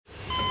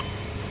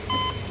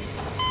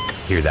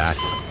Hear that?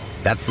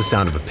 That's the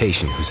sound of a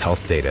patient whose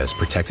health data is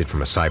protected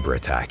from a cyber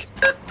attack.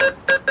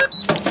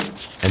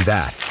 And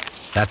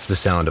that's the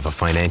sound of a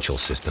financial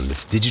system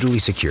that's digitally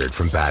secured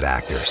from bad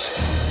actors.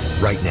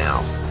 Right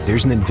now,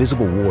 there's an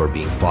invisible war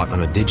being fought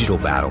on a digital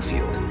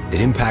battlefield that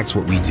impacts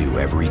what we do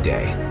every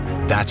day.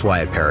 That's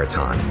why at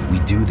Peraton, we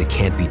do the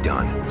can't be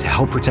done to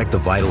help protect the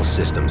vital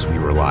systems we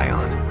rely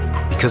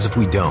on. Because if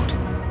we don't,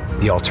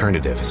 the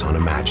alternative is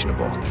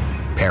unimaginable.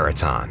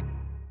 Peraton.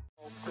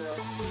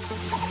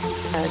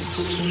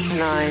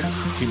 9.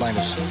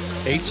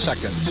 T-minus 8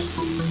 seconds.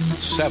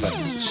 7,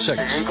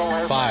 6,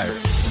 5,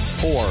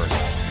 4,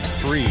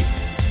 3,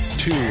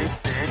 2,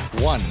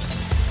 1.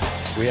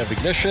 We have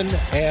ignition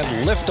and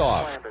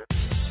liftoff.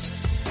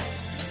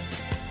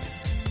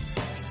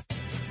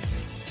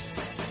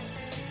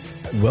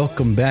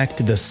 Welcome back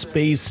to the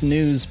Space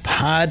News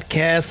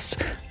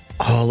Podcast,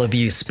 all of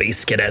you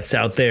space cadets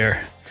out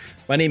there.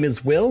 My name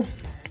is Will,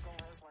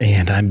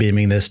 and I'm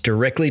beaming this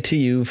directly to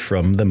you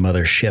from the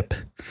mothership.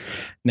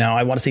 Now,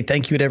 I want to say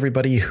thank you to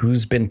everybody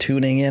who's been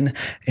tuning in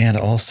and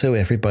also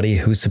everybody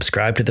who's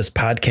subscribed to this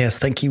podcast.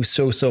 Thank you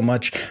so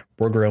much.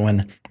 We're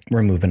growing.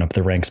 We're moving up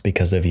the ranks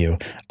because of you.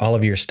 All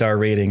of your star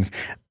ratings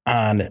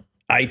on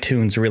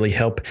iTunes really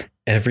help.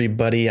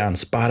 Everybody on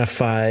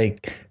Spotify,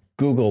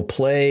 Google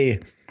Play,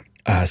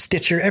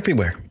 Stitcher,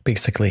 everywhere,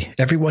 basically.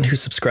 Everyone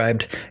who's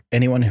subscribed,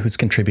 anyone who's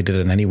contributed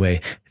in any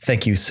way,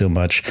 thank you so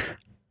much.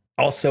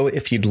 Also,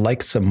 if you'd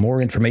like some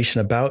more information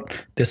about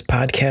this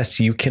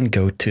podcast, you can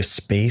go to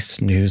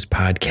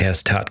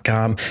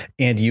spacenewspodcast.com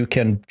and you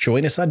can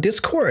join us on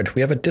Discord.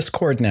 We have a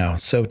Discord now,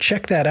 so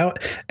check that out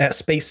at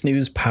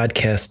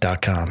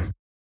spacenewspodcast.com.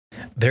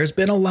 There's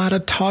been a lot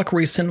of talk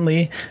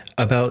recently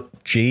about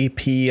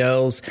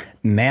JPL's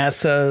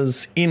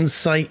NASA's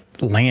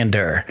InSight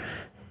lander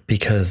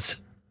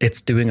because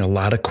it's doing a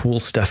lot of cool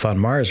stuff on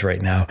Mars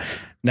right now.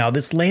 Now,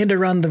 this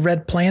lander on the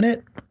red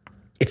planet,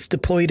 it's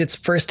deployed its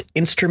first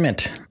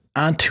instrument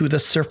onto the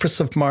surface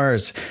of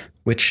Mars,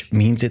 which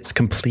means it's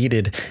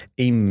completed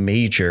a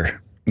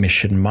major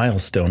mission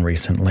milestone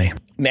recently.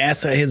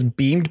 NASA has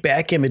beamed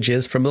back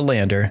images from the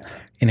lander,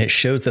 and it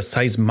shows the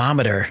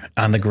seismometer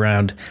on the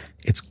ground.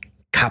 It's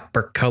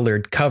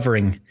copper-colored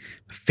covering,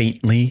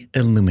 faintly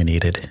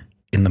illuminated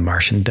in the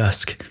Martian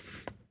dusk.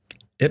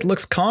 It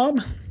looks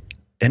calm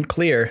and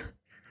clear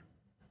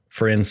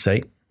for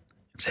InSight.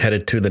 It's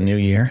headed to the new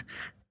year,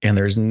 and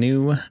there's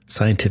new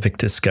scientific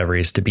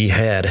discoveries to be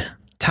had.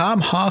 Tom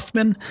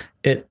Hoffman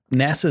at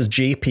NASA's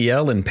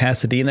JPL in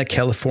Pasadena,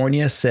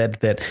 California, said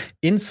that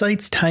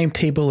InSight's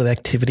timetable of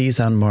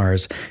activities on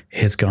Mars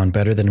has gone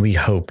better than we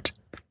hoped.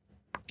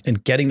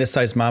 And getting the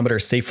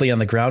seismometer safely on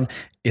the ground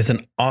is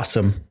an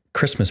awesome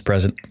Christmas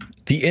present.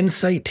 The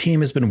InSight team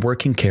has been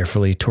working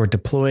carefully toward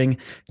deploying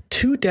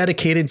 2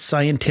 dedicated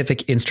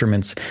scientific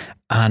instruments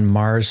on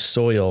Mars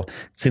soil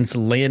since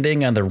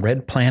landing on the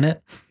red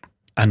planet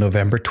on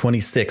November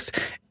 26th,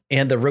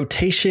 and the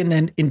Rotation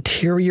and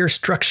Interior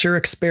Structure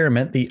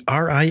Experiment, the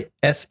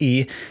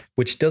RISE,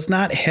 which does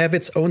not have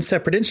its own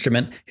separate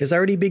instrument, has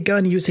already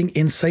begun using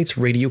InSight's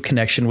radio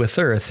connection with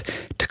Earth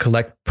to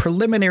collect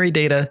preliminary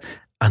data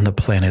on the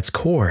planet's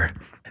core.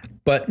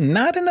 But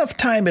not enough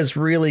time has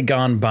really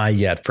gone by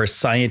yet for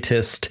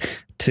scientists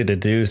to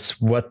deduce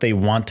what they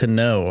want to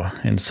know,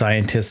 and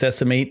scientists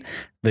estimate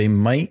they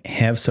might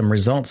have some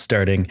results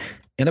starting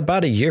in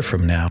about a year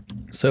from now.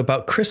 So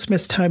about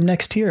Christmas time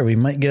next year, we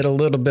might get a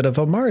little bit of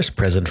a Mars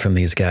present from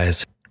these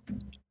guys.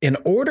 In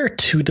order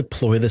to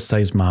deploy the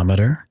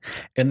seismometer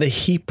and the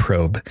heat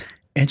probe,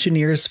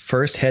 engineers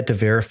first had to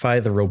verify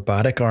the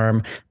robotic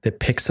arm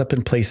that picks up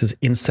and places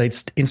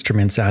InSight's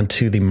instruments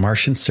onto the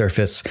Martian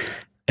surface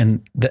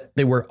and that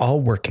they were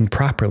all working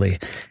properly.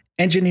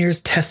 Engineers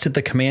tested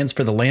the commands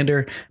for the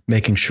lander,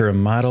 making sure a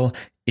model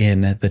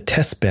in the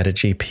test bed at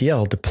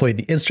JPL deployed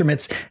the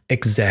instruments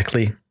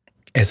exactly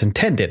as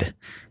intended.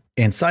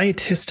 And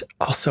scientists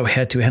also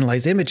had to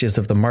analyze images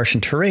of the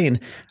Martian terrain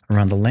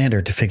around the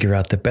lander to figure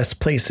out the best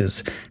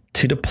places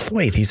to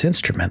deploy these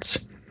instruments.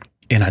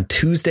 And on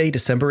Tuesday,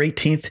 December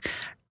 18th,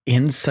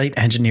 InSight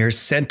engineers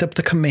sent up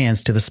the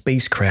commands to the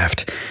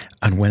spacecraft.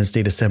 On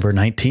Wednesday, December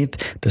 19th,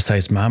 the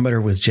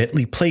seismometer was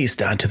gently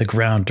placed onto the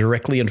ground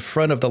directly in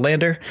front of the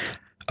lander,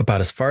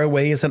 about as far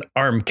away as an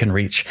arm can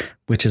reach,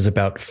 which is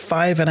about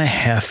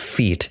 5.5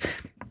 feet.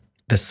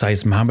 The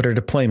seismometer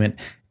deployment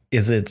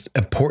is as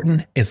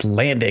important as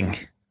landing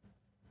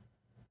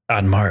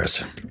on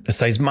Mars. The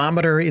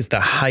seismometer is the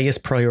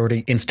highest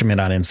priority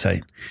instrument on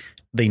InSight.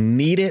 They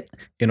need it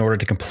in order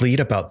to complete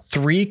about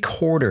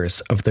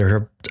 3/4 of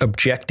their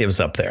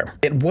objectives up there.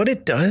 And what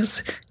it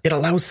does, it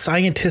allows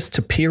scientists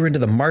to peer into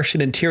the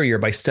Martian interior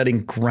by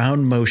studying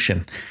ground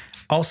motion,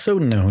 also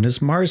known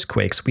as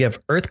Marsquakes. We have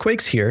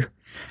earthquakes here,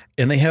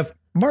 and they have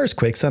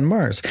Marsquakes on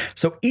Mars.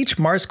 So each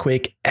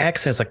Marsquake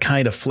acts as a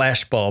kind of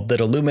flashbulb that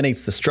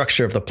illuminates the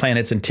structure of the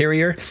planet's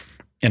interior.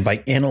 And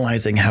by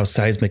analyzing how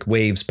seismic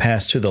waves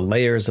pass through the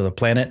layers of the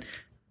planet,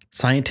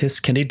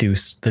 scientists can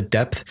deduce the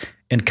depth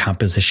and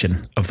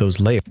composition of those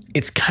layers.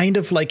 It's kind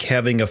of like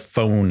having a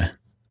phone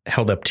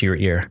held up to your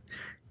ear.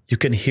 you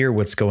can hear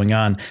what's going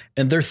on,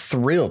 and they're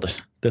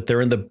thrilled that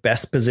they're in the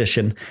best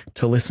position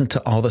to listen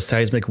to all the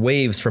seismic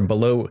waves from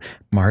below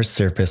Mars'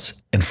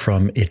 surface and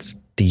from its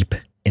deep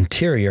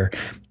interior.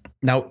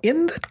 Now,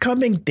 in the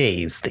coming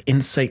days, the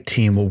InSight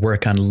team will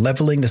work on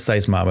leveling the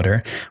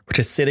seismometer, which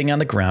is sitting on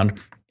the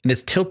ground and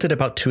is tilted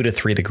about 2 to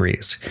 3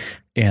 degrees.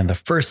 And the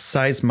first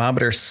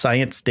seismometer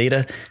science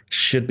data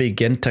should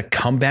begin to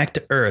come back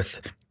to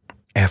Earth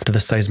after the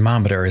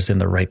seismometer is in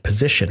the right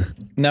position.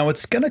 Now,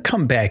 it's going to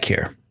come back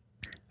here,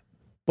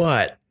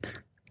 but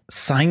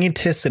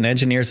scientists and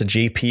engineers at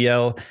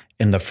JPL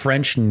and the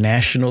French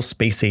National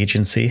Space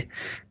Agency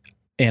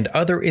and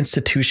other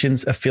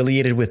institutions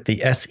affiliated with the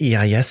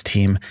SEIS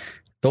team,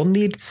 they'll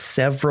need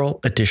several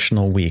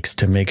additional weeks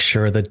to make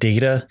sure the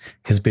data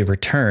has been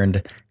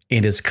returned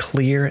and as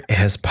clear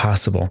as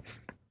possible.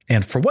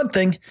 And for one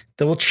thing,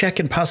 they will check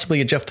and possibly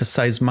adjust the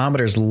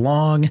seismometer's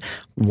long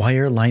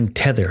wireline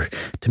tether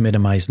to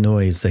minimize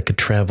noise that could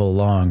travel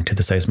along to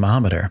the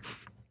seismometer.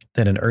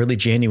 Then in early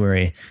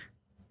January,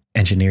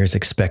 engineers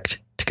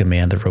expect to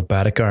command the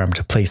robotic arm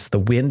to place the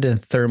wind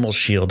and thermal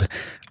shield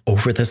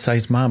over the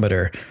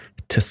seismometer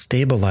to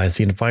stabilize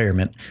the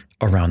environment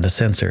around the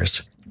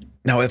sensors.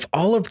 Now, if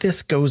all of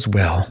this goes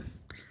well,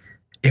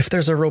 if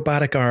there's a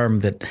robotic arm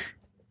that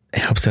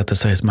helps out the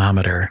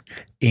seismometer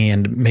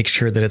and makes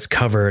sure that it's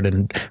covered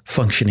and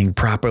functioning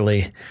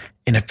properly,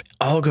 and if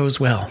all goes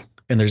well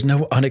and there's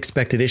no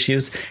unexpected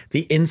issues,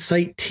 the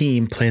InSight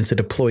team plans to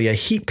deploy a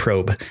heat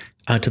probe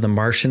onto the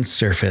Martian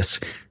surface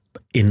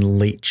in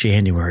late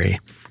January.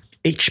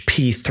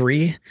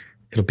 HP-3,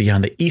 it'll be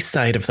on the east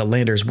side of the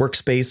lander's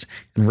workspace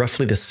and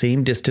roughly the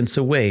same distance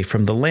away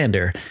from the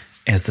lander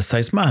as the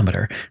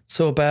seismometer.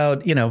 So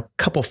about, a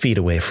couple feet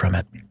away from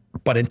it.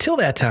 But until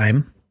that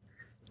time,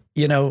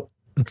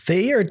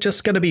 they are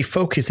just going to be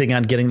focusing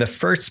on getting the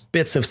first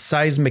bits of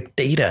seismic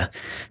data,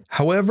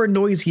 however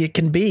noisy it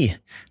can be,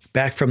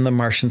 back from the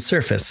Martian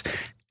surface.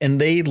 And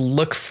they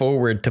look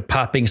forward to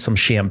popping some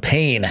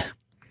champagne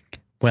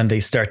when they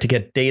start to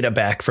get data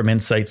back from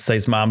InSight's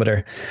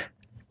seismometer.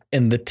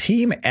 And the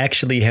team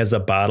actually has a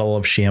bottle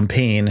of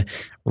champagne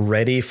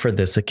ready for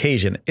this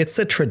occasion. It's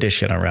a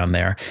tradition around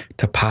there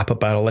to pop a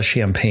bottle of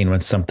champagne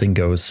when something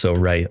goes so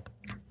right.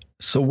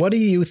 So what do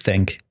you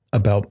think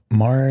about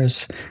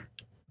Mars,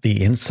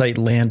 the InSight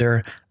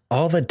lander,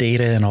 all the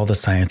data and all the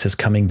science is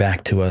coming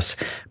back to us?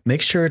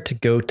 Make sure to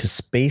go to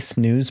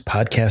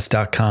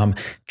spacenewspodcast.com.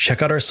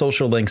 Check out our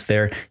social links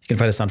there. You can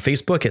find us on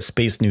Facebook at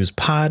Space News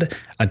Pod,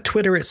 on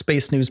Twitter at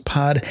Space News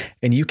Pod,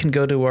 and you can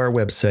go to our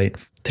website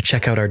to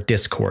check out our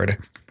Discord,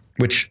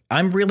 which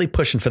I'm really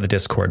pushing for the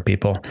Discord,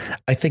 people.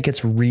 I think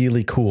it's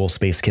really cool,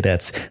 Space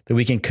Cadets, that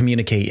we can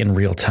communicate in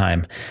real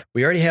time.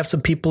 We already have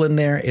some people in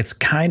there. It's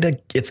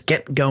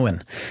getting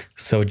going.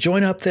 So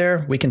join up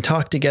there. We can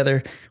talk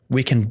together.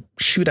 We can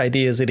shoot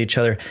ideas at each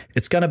other.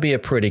 It's going to be a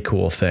pretty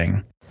cool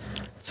thing.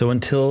 So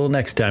until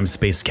next time,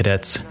 Space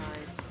Cadets,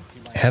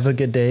 have a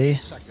good day,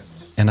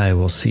 and I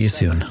will see you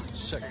soon.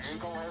 6,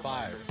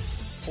 5,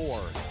 4,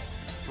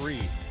 3,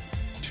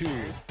 2,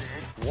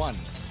 1.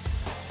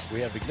 We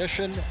have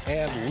ignition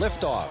and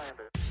liftoff.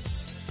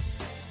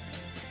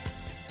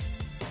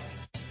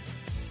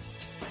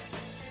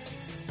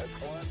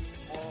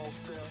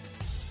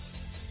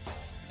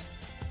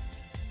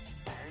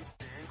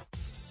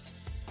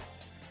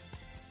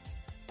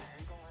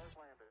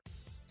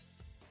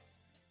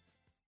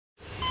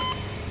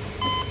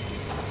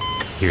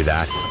 Hear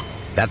that?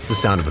 That's the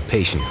sound of a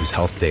patient whose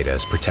health data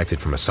is protected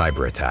from a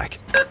cyber attack.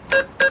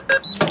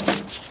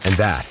 And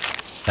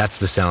that's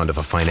the sound of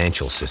a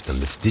financial system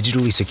that's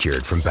digitally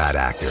secured from bad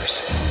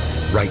actors.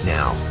 Right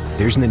now,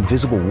 there's an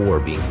invisible war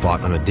being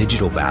fought on a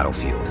digital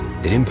battlefield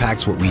that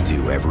impacts what we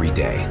do every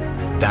day.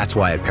 That's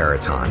why at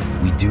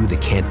Peraton, we do the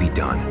can't be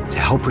done to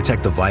help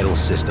protect the vital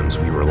systems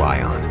we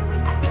rely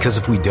on. Because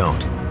if we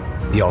don't,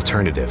 the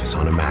alternative is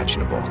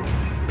unimaginable.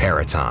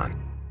 Peraton.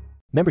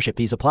 Membership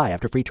fees apply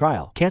after free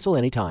trial. Cancel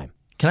anytime.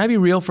 Can I be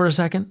real for a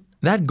second?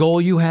 That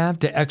goal you have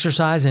to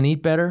exercise and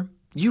eat better,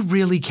 you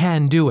really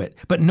can do it,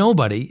 but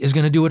nobody is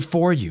going to do it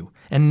for you.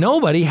 And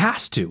nobody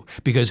has to,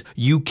 because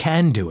you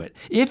can do it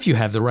if you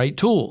have the right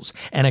tools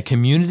and a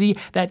community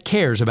that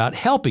cares about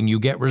helping you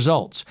get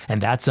results.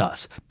 And that's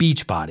us,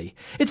 Beachbody.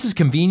 It's as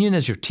convenient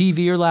as your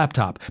TV or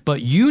laptop,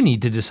 but you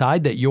need to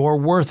decide that you're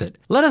worth it.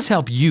 Let us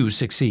help you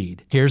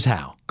succeed. Here's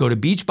how. Go to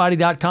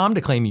beachbody.com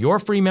to claim your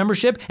free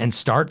membership and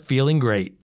start feeling great.